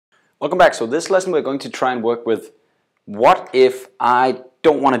Welcome back. So this lesson we're going to try and work with what if I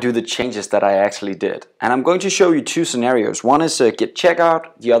don't want to do the changes that I actually did. And I'm going to show you two scenarios. One is git checkout,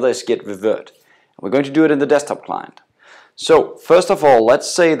 the other is git revert. We're going to do it in the desktop client. So first of all, let's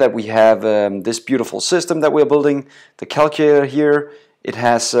say that we have this beautiful system that we're building, the calculator here. It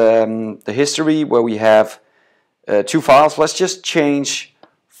has the history where we have two files. Let's just change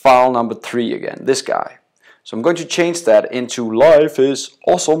file number 3 again, this guy. So I'm going to change that into life is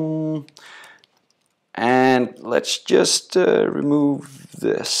awesome. And let's just remove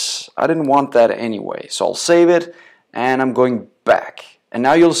this. I didn't want that anyway. So I'll save it and I'm going back. And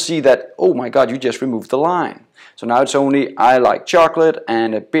now you'll see that, oh my God, you just removed the line. So now it's only I like chocolate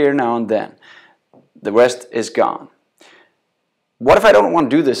and a beer now and then. The rest is gone. What if I don't want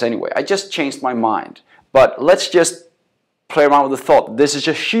to do this anyway? I just changed my mind. But let's just play around with the thought. This is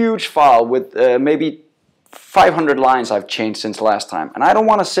a huge file with maybe 500 lines I've changed since last time, and I don't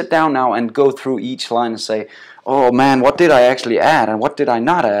want to sit down now and go through each line and say, oh man, what did I actually add and what did I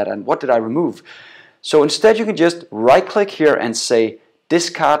not add and what did I remove? So instead you can just right click here and say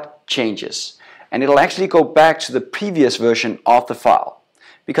discard changes, and it'll actually go back to the previous version of the file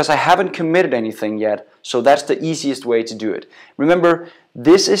because I haven't committed anything yet. So that's the easiest way to do it. Remember,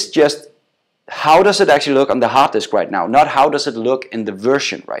 this is just how does it actually look on the hard disk right now, not how does it look in the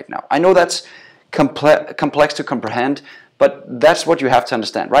version right now. I know that's complex to comprehend, but that's what you have to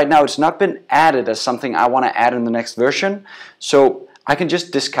understand. Right now it's not been added as something I want to add in the next version, so I can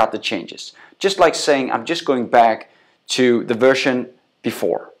just discard the changes. Just like saying I'm just going back to the version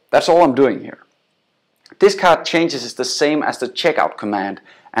before. That's all I'm doing here. Discard changes is the same as the checkout command,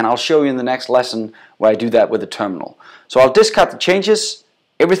 and I'll show you in the next lesson where I do that with the terminal. So I'll discard the changes,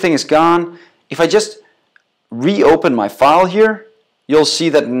 everything is gone. If I just reopen my file here, you'll see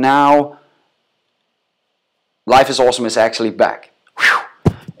that now Life is Awesome is actually back.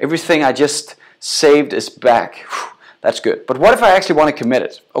 Whew. Everything I just saved is back. Whew. That's good. But what if I actually want to commit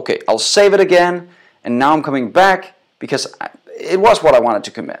it? Okay, I'll save it again, and now I'm coming back because it was what I wanted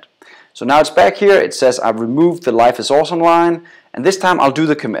to commit. So now it's back here. It says I've removed the Life is Awesome line, and this time I'll do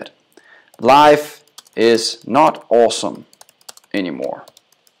the commit. Life is not awesome anymore.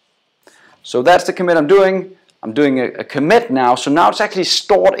 So that's the commit I'm doing. I'm doing a commit now, so now it's actually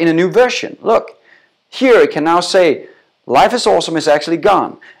stored in a new version. Look. Here it can now say Life is Awesome is actually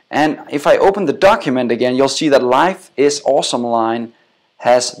gone. And if I open the document again, you'll see that Life is Awesome line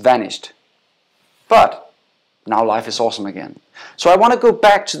has vanished. But now Life is Awesome again. So I want to go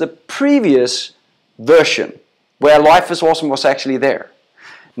back to the previous version where Life is Awesome was actually there.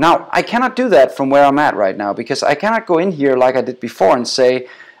 Now I cannot do that from where I'm at right now because I cannot go in here like I did before and say,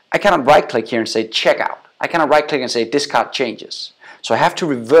 I cannot right click here and say checkout. I cannot right click and say discard changes. So I have to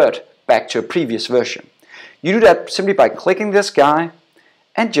revert back to a previous version. You do that simply by clicking this guy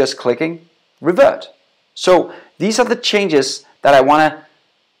and just clicking revert. So these are the changes that I want to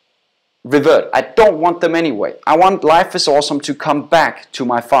revert. I don't want them anyway. I want Life is Awesome to come back to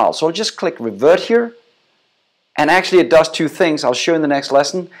my file. So I'll just click revert here, and actually it does two things. I'll show you in the next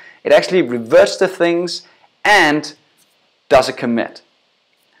lesson. It actually reverts the things and does a commit.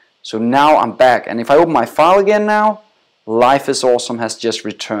 So now I'm back, and if I open my file again now, Life is Awesome has just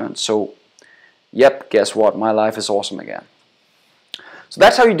returned. So, yep, guess what? My Life is Awesome again. So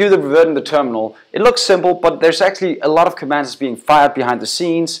that's how you do the revert in the terminal. It looks simple, but there's actually a lot of commands that's being fired behind the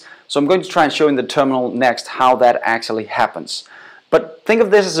scenes. So I'm going to try and show in the terminal next how that actually happens. But think of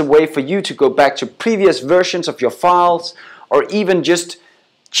this as a way for you to go back to previous versions of your files, or even just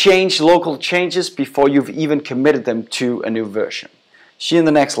change local changes before you've even committed them to a new version. See you in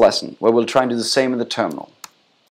the next lesson, where we'll try and do the same in the terminal.